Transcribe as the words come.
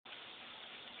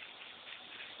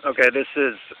Okay, this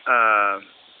is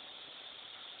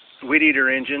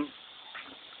Weedeater engine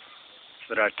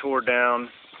that I tore down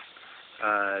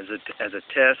as a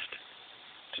test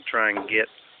to try and get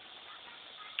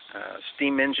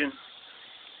steam engine.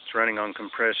 It's running on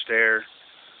compressed air.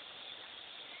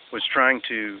 Was trying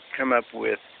to come up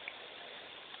with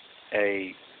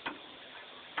a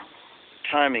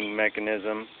timing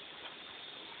mechanism,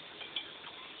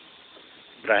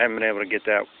 but I haven't been able to get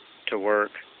that to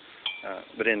work.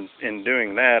 But in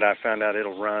doing that, I found out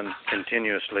it'll run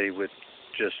continuously with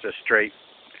just a straight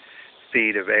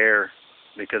feed of air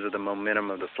because of the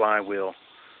momentum of the flywheel.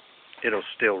 It'll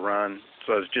still run.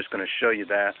 So I was just going to show you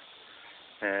that,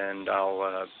 and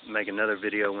I'll make another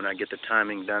video when I get the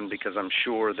timing done, because I'm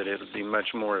sure that it'll be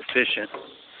much more efficient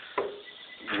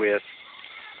with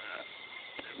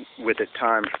it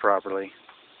timed properly.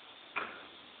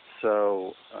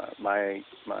 So my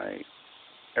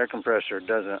air compressor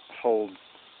doesn't hold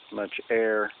much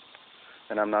air,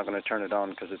 and I'm not going to turn it on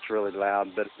because it's really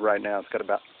loud, but right now it's got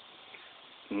about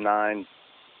 9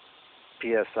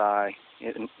 psi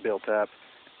built up,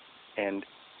 and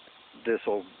this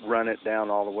will run it down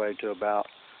all the way to about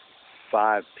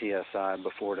 5 psi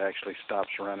before it actually stops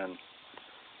running.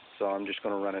 So I'm just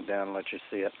going to run it down and let you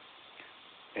see it,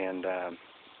 and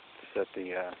set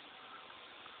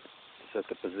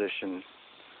the position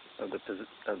of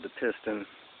the piston.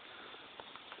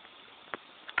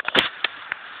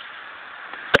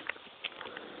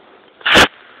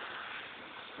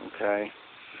 Okay,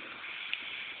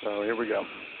 so here we go.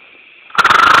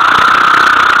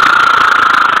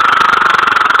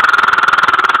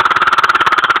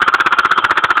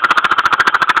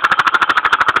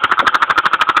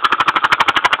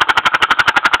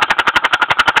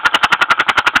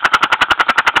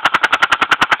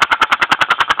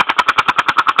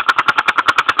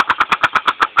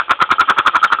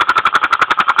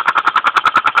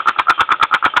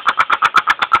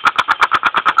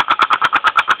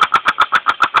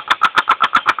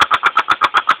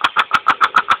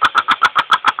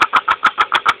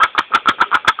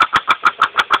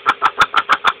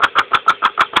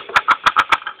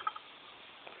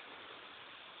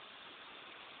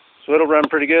 So it'll run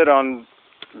pretty good on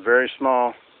very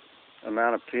small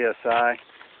amount of psi,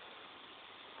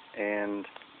 and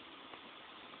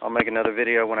I'll make another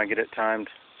video when I get it timed,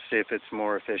 see if it's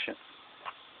more efficient.